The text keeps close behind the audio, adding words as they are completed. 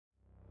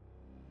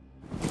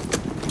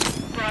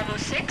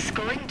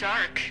going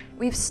dark.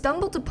 We've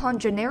stumbled upon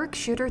Generic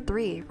Shooter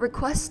 3,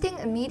 requesting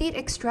immediate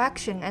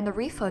extraction and a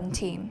refund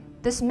team.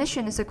 This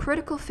mission is a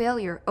critical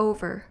failure.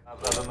 Over.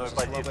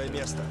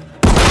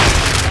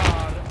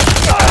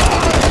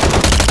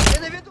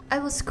 I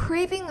was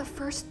craving a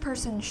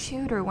first-person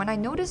shooter when I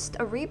noticed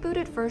a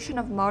rebooted version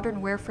of Modern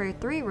Warfare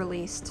 3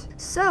 released.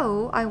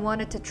 So, I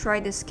wanted to try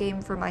this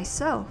game for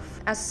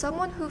myself. As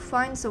someone who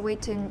finds a way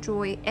to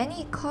enjoy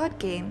any COD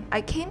game,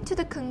 I came to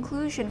the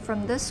conclusion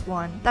from this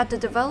one that the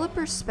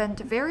developers spent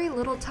very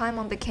little time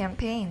on the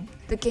campaign.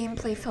 The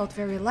gameplay felt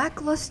very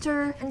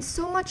lackluster, and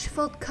so much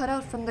felt cut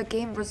out from the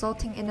game,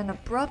 resulting in an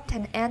abrupt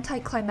and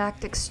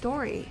anticlimactic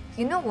story.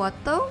 You know what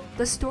though?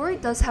 The story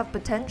does have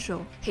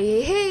potential.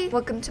 Hey,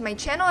 welcome to my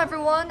channel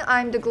everyone,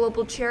 I'm the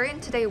globalcherry,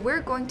 and today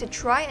we're going to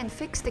try and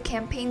fix the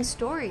campaign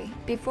story.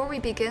 Before we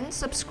begin,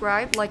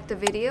 subscribe, like the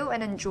video,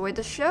 and enjoy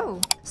the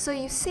show. So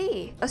you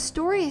see, a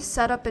story is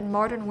set up in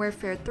Modern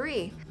Warfare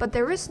 3, but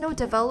there is no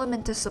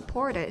development to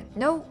support it.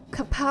 No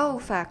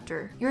kapow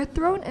factor. You're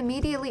thrown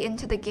immediately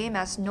into the game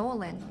as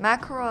Nolan,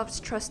 Makarov's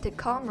trusted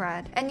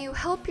comrade, and you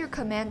help your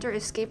commander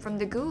escape from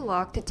the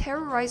gulag to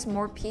terrorize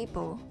more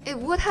people. It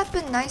would have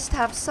been nice to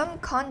have some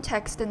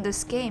context in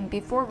this game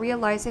before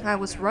realizing I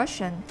was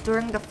Russian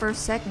during the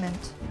first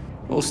segment.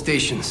 All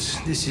stations,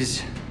 this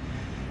is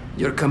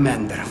your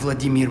commander,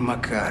 Vladimir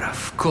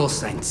Makarov. Call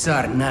sign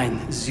Tsar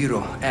 90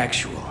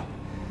 actual.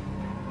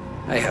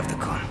 I have the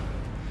con.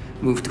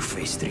 Move to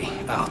phase 3.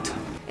 Out.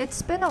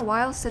 It's been a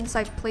while since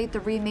I've played the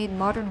remade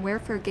Modern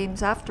Warfare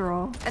games after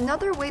all.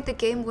 Another way the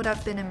game would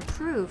have been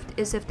improved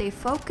is if they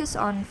focus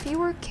on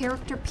fewer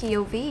character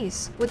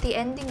POVs with the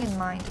ending in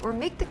mind, or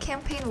make the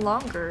campaign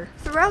longer.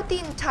 Throughout the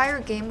entire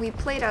game we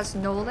played as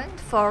Nolan,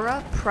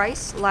 Farah,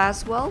 Price,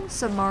 Laswell,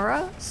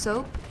 Samara,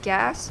 Soap,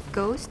 Gas,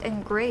 Ghost,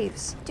 and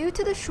Graves. Due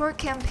to the short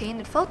campaign,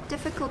 it felt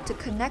difficult to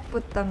connect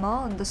with them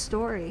all in the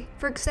story.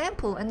 For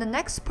example, in the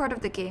next part of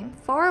the game,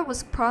 Farah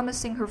was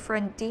promising her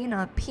friend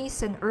Dina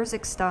peace in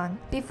Urzikstan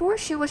before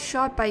she was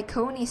shot by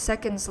Kony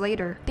seconds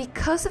later.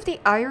 Because of the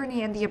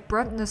irony and the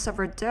abruptness of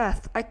her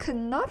death, I could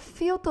not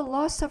feel the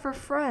loss of her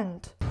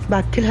friend.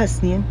 بعد كل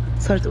هالسنين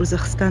صارت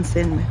أوزبكستان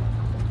سالمة.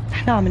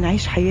 احنا عم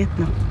نعيش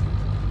حياتنا.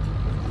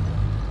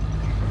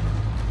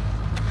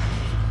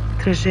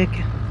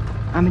 ترجاك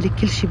اعملي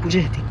كل شي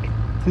بوجهتك.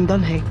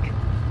 نضل هيك.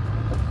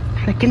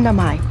 احنا كلنا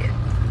معك.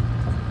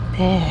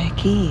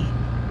 تاكي.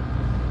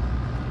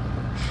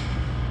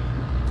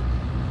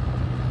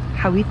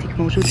 حويتك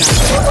موجودة.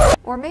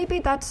 Or maybe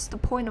that's the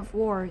point of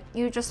war,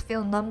 you just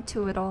feel numb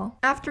to it all.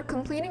 After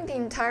completing the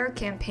entire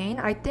campaign,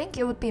 I think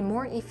it would be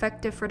more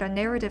effective for the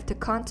narrative to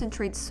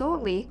concentrate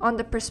solely on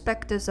the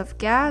perspectives of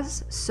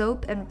Gaz,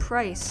 Soap, and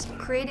Price,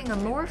 creating a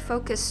more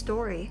focused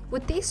story.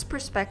 With these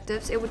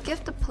perspectives, it would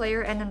give the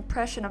player an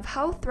impression of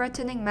how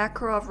threatening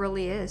Makarov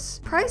really is.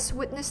 Price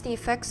witnessed the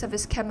effects of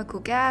his chemical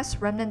gas,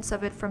 remnants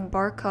of it from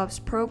Barkov's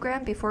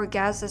program before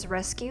Gaz's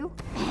rescue.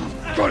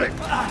 Got it!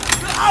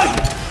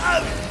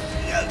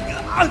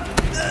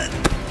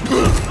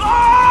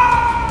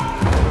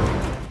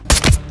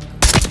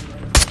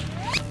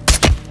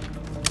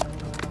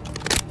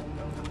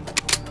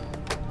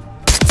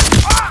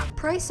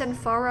 Price and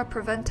Farah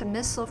prevent a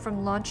missile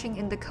from launching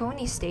in the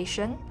Kony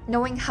station,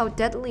 knowing how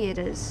deadly it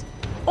is.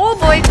 Oh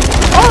boy!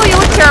 Oh, you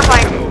look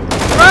terrifying!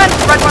 Run!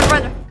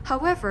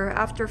 However,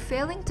 after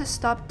failing to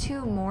stop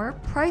two more,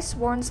 Price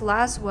warns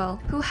Laswell,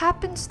 who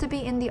happens to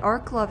be in the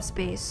Arklov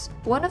base,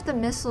 one of the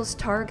missile's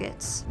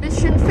targets.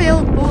 Mission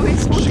failed,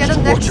 boys. We'll get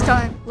him next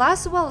time.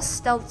 Laswell's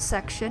stealth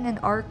section in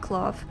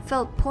Arklov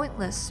felt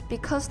pointless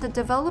because the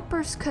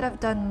developers could have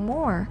done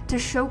more to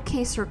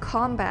showcase her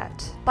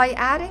combat. By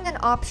adding an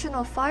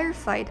optional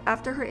firefight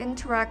after her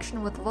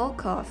interaction with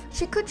Volkov,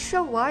 she could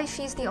show why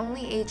she's the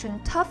only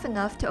agent tough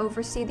enough to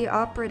oversee the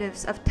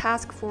operatives of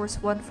Task Force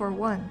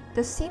 141.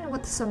 The scene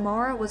with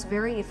Samara was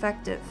very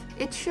effective.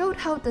 It showed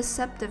how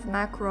deceptive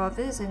Makarov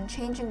is in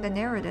changing the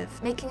narrative,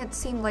 making it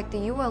seem like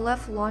the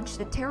ULF launched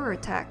the terror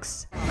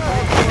attacks. Help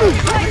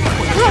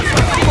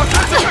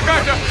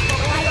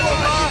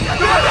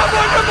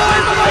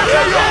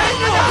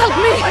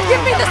me!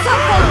 Give me the cell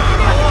phone!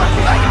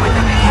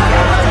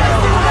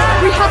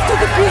 We have to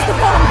defuse the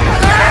bomb!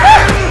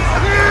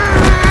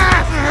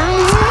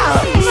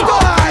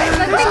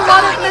 I think a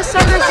lot of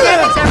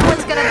misunderstandings,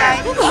 everyone's gonna die.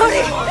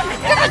 Hurry!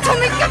 Give it to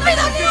me! Give me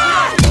the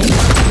bomb!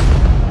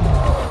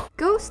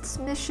 Ghost's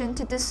mission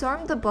to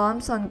disarm the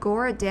bombs on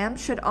Gora Dam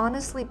should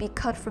honestly be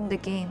cut from the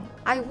game.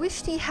 I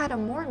wished he had a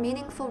more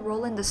meaningful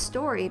role in the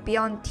story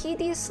beyond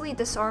tediously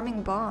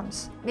disarming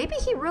bombs. Maybe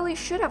he really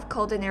should have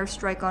called an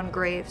airstrike on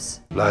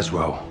Graves.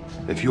 Laswell,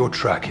 if you're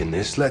tracking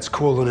this, let's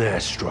call an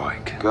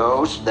airstrike.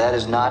 Ghost, that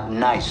is not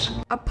nice.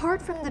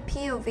 Apart from the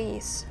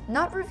POVs,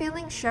 not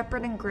revealing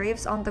Shepard and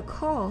Graves on the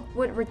call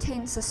would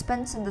retain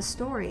suspense in the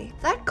story.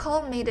 That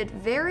call made it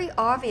very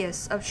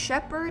obvious of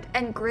Shepard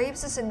and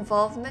Graves'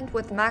 involvement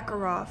with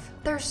Makarov.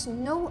 Their there's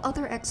no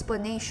other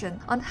explanation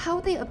on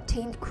how they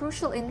obtained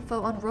crucial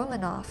info on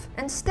Romanov.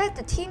 Instead,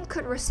 the team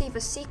could receive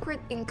a secret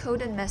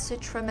encoded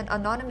message from an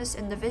anonymous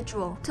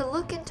individual to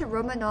look into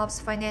Romanov's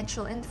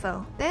financial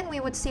info. Then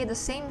we would see the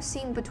same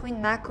scene between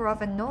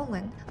Makarov and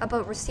Nolan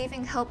about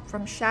receiving help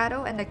from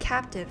Shadow and the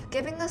captive,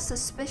 giving us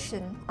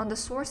suspicion on the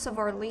source of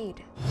our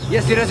lead.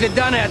 Если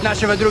разведданные от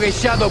нашего друга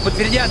Shadow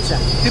подтвердятся,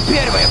 ты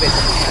первая об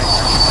этом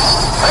узнаешь.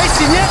 А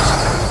если нет?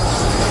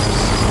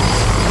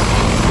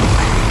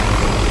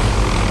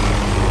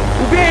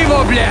 Убей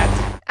его, блядь!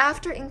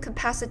 After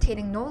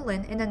incapacitating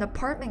Nolan in an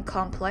apartment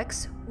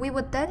complex, we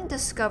would then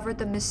discover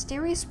the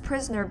mysterious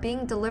prisoner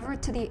being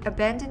delivered to the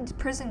abandoned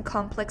prison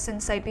complex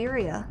in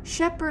Siberia,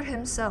 Shepard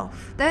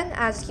himself. Then,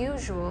 as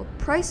usual,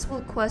 Price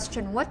will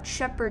question what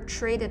Shepard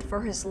traded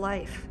for his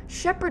life.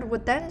 Shepard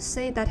would then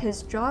say that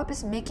his job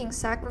is making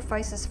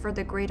sacrifices for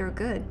the greater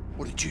good.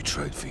 What did you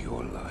trade for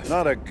your life?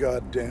 Not a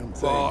goddamn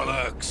thing.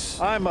 Bollocks.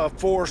 I'm a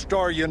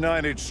 4-star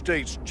United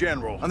States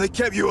general. And they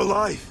kept you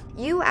alive?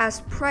 You,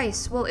 as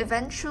Price, will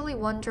eventually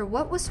wonder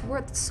what was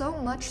worth so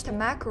much to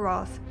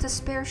Makarov to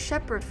spare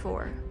Shepard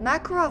for.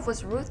 Makarov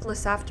was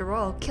ruthless after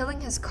all, killing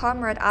his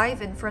comrade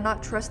Ivan for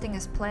not trusting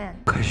his plan.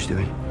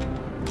 Каждый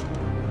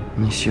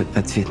несет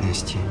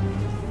ответственности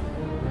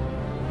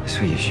за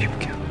свои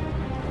ошибки.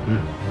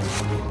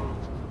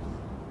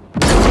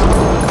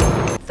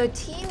 The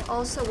team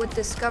also would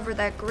discover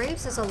that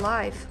Graves is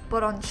alive,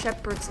 but on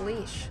Shepard's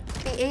leash.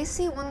 The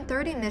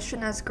AC-130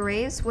 mission as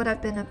Graves would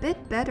have been a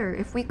bit better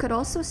if we could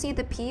also see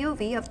the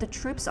POV of the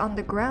troops on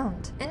the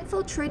ground,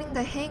 infiltrating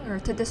the hangar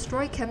to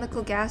destroy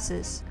chemical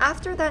gases.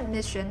 After that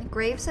mission,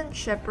 Graves and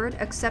Shepard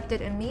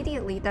accepted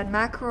immediately that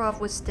Makarov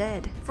was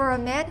dead. For a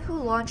man who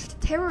launched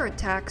terror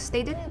attacks,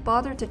 they didn't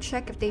bother to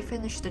check if they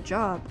finished the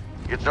job.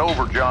 It's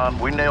over, John.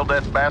 We nailed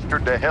that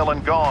bastard to hell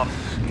and gone.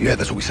 Yeah,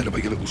 that's what we said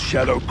about your little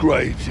Shadow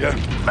Graves, yeah?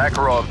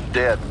 Makarov's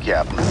dead,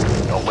 Captain.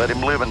 Don't let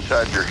him live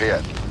inside your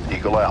head.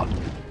 Eagle out.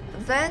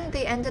 Then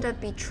they ended up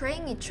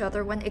betraying each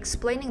other when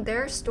explaining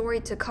their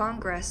story to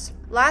Congress.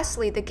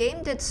 Lastly, the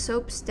game did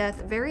Soap's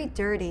death very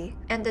dirty,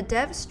 and the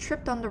devs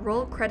tripped on the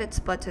roll credits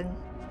button.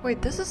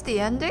 Wait, this is the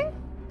ending?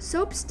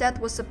 Soap's death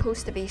was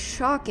supposed to be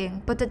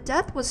shocking, but the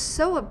death was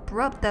so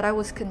abrupt that I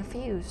was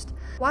confused.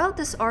 While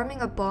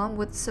disarming a bomb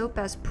with Soap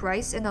as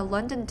Price in a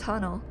London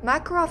tunnel,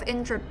 Makarov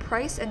injured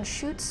Price and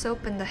shoots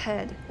Soap in the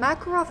head.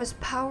 Makarov is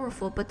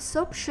powerful, but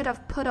Soap should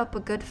have put up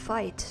a good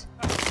fight.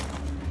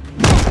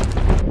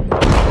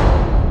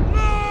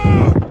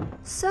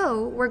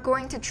 So, we're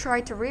going to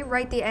try to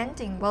rewrite the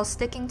ending while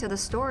sticking to the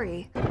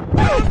story.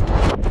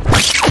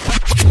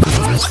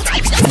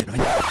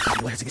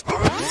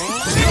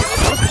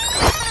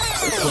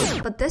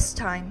 But this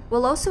time,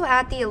 we'll also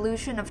add the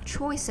illusion of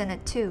choice in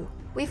it too.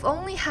 We've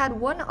only had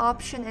one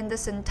option in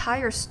this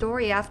entire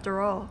story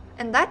after all,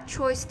 and that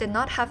choice did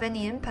not have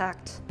any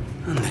impact.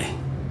 Andrei,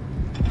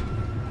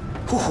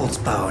 who holds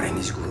power in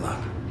this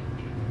gulag?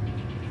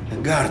 The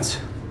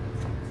guards?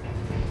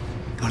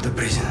 Or the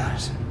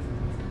prisoners?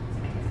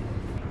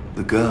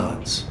 The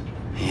guards.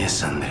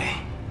 Yes, Andrei.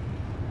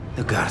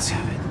 The guards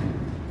have it.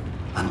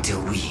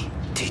 Until we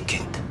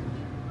take it.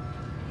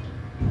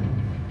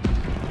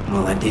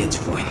 Молодец,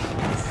 воин.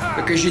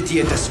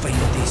 Покажите это своими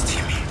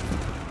действиями.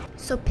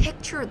 So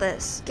picture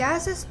this.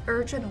 Gaz's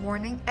urgent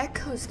warning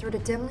echoes through the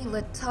dimly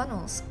lit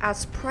tunnels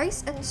as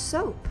Price and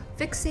Soap,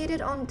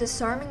 fixated on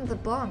disarming the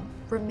bomb,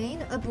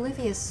 remain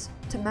oblivious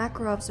to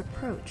Makarov's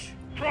approach.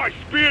 Price,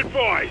 be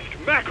advised.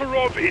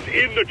 Makarov is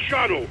in the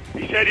tunnel.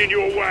 He's heading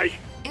your way.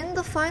 In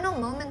the final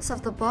moments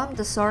of the bomb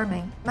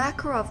disarming,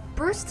 Makarov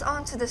bursts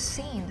onto the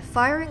scene,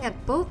 firing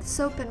at both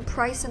Soap and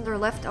Price in their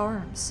left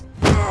arms.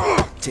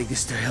 Take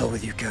this to hell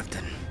with you,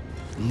 Captain.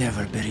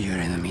 Never bury your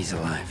enemies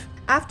alive.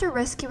 After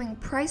rescuing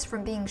Price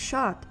from being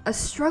shot, a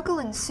struggle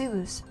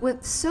ensues,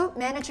 with Soap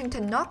managing to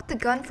knock the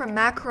gun from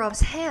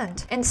Makarov's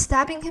hand and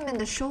stabbing him in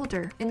the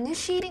shoulder,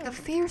 initiating a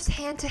fierce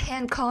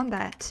hand-to-hand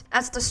combat.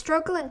 As the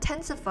struggle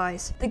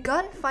intensifies, the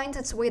gun finds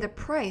its way to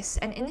Price,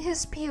 and in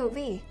his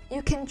POV,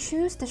 you can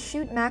choose to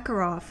shoot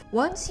Makarov.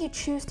 Once you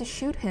choose to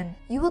shoot him,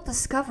 you will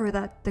discover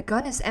that the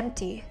gun is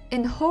empty.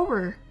 In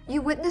horror,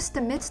 you witness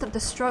the midst of the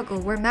struggle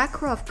where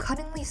Makarov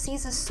cunningly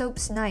seizes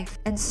Soap's knife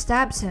and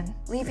stabs him,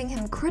 leaving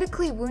him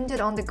critically wounded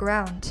on the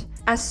ground.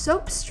 As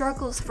Soap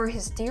struggles for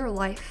his dear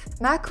life,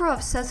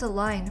 Makarov says a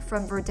line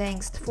from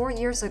Verdansk 4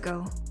 years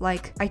ago,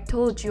 like, "I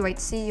told you I'd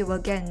see you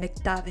again,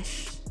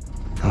 McTavish."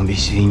 I'll be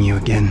seeing you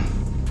again,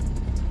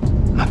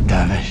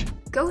 McTavish.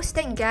 Ghost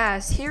and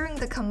Gaz, hearing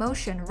the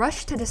commotion,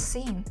 rush to the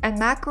scene, and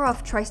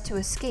Makarov tries to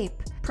escape.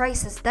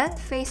 Price is then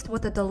faced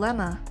with a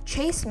dilemma: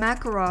 chase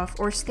Makarov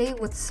or stay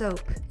with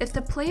Soap. If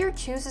the player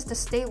chooses to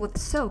stay with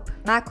Soap,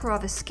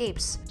 Makarov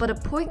escapes, but a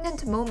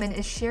poignant moment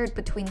is shared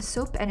between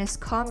Soap and his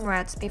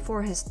comrades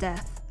before his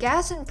death.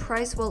 Gaz and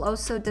Price will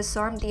also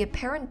disarm the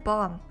apparent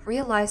bomb,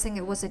 realizing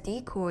it was a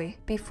decoy,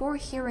 before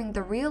hearing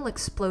the real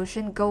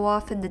explosion go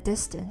off in the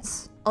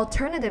distance.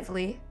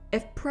 Alternatively,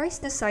 If Price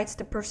decides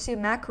to pursue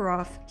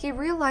Makarov, he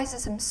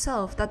realizes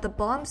himself that the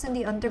bombs in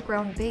the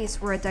underground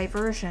base were a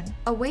diversion,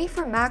 a way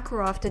for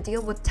Makarov to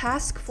deal with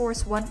Task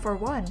Force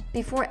 141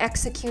 before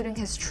executing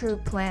his true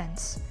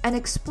plans. An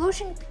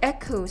explosion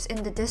echoes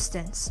in the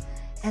distance,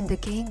 and the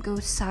game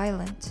goes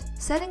silent,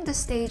 setting the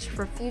stage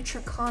for future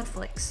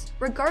conflicts.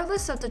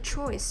 Regardless of the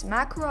choice,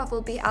 Makarov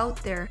will be out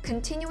there,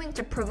 continuing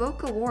to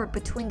provoke a war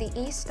between the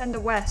East and the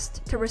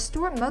West to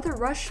restore Mother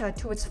Russia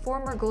to its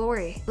former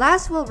glory.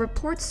 Laswell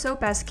reports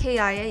Soap as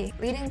KIA,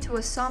 leading to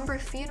a somber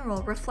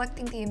funeral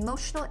reflecting the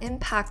emotional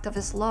impact of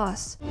his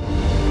loss.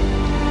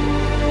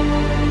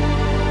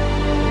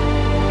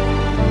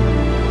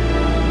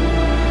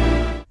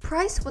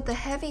 Price, with a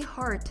heavy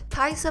heart,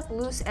 ties up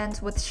loose ends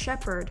with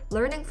Shepard,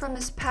 learning from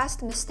his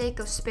past mistake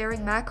of sparing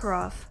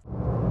Makarov.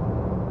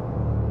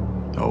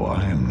 Oh,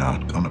 I am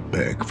not gonna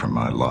beg for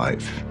my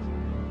life.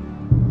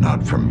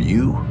 Not from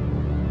you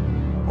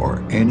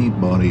or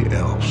anybody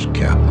else,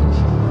 Captain.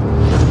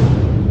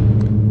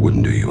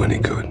 Wouldn't do you any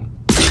good.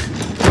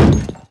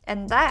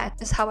 And that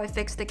is how I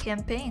fixed the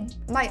campaign.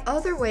 My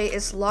other way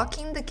is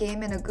locking the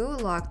game in a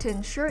gulag to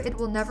ensure it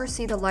will never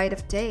see the light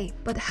of day.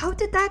 But how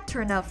did that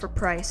turn out for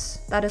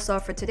Price? That is all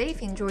for today.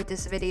 If you enjoyed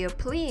this video,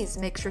 please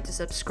make sure to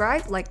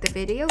subscribe, like the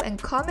video,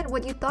 and comment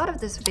what you thought of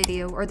this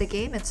video or the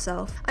game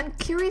itself. I'm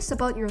curious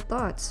about your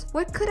thoughts.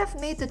 What could have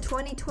made the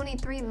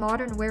 2023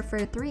 Modern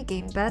Warfare 3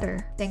 game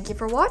better? Thank you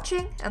for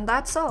watching, and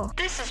that's all.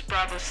 This is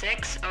Bravo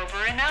 6,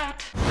 over and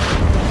out.